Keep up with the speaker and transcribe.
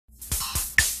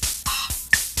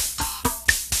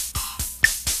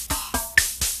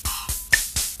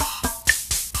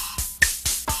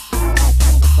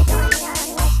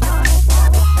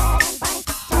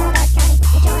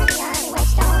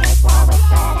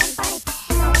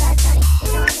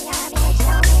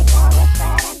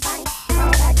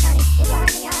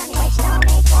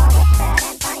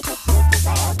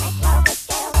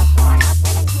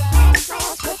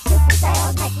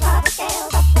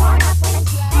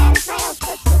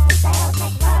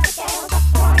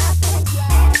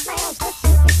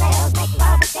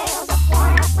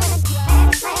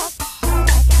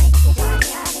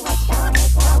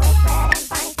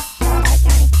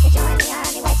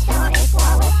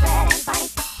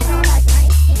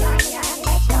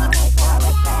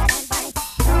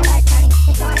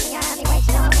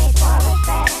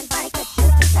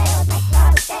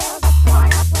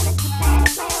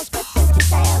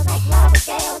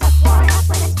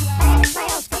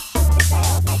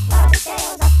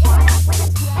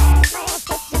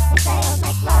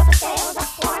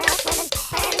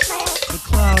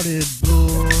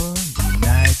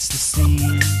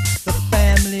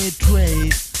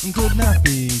could not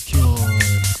be cured.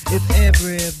 If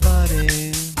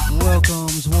everybody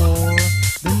welcomes war,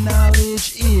 the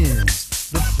knowledge is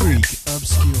the freak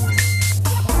obscure.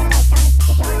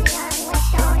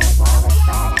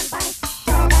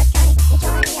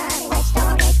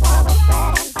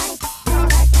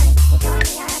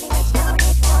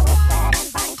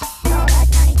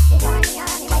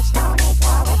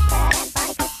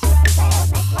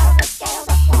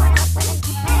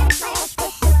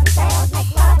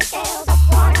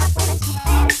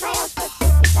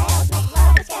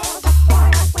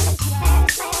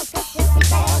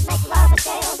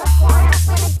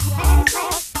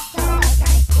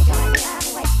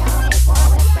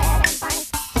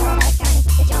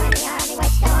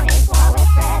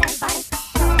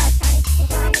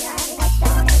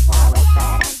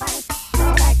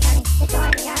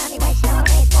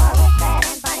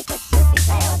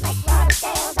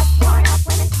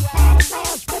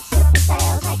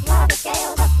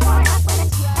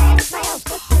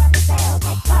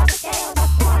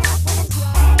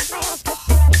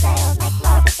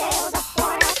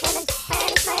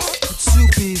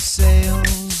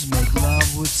 Sales make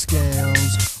love with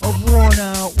scales of worn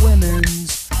out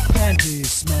women's panty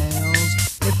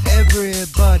smells. If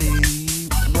everybody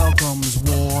welcomes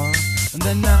war,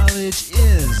 the knowledge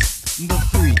is the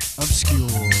freak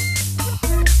obscure.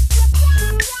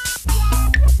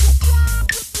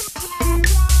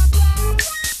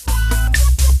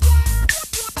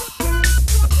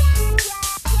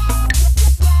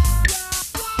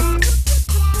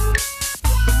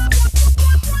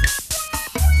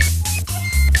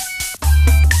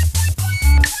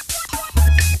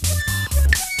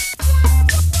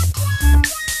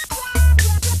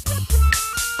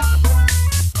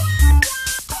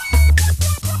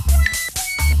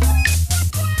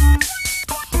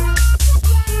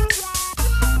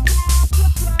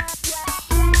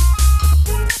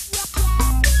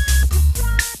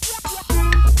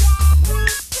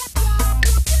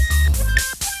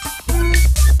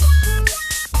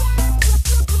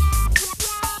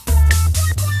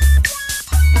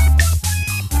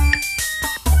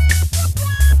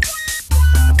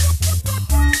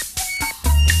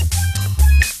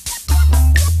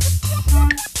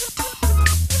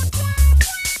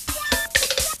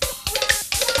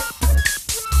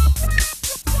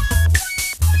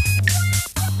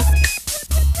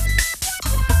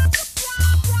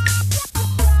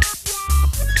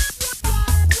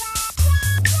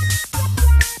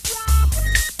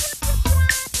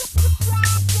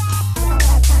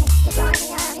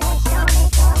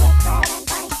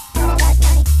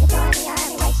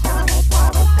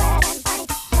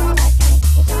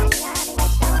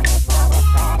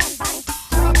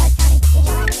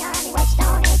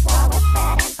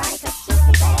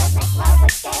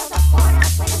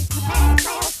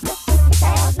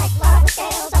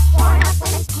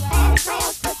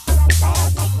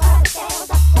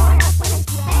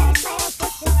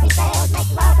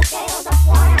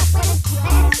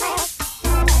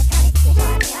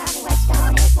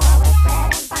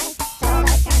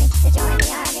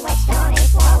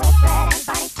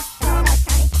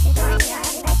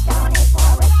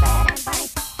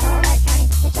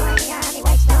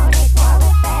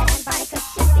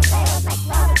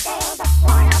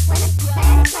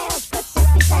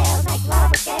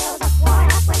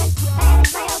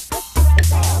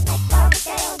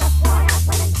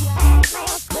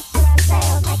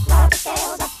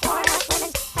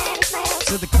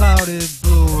 To the clouded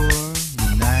blue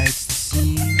unites the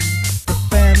scene. The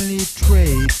family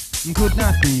trait could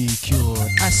not be cured.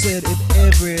 I said if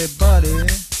everybody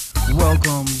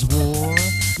welcomes war,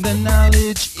 the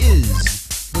knowledge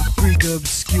is the freak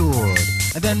obscured.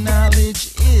 The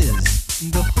knowledge is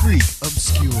the freak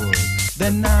obscured.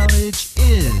 The knowledge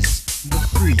is the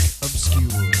freak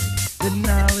obscured. The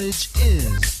knowledge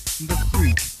is the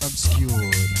freak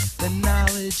obscured. The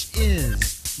knowledge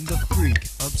is the freak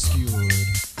obscured.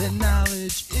 The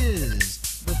knowledge is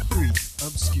the freak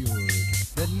obscured.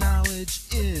 The knowledge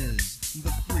is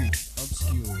the freak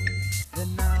obscured. The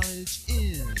knowledge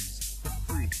is the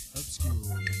freak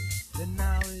obscured. The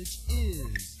knowledge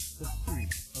is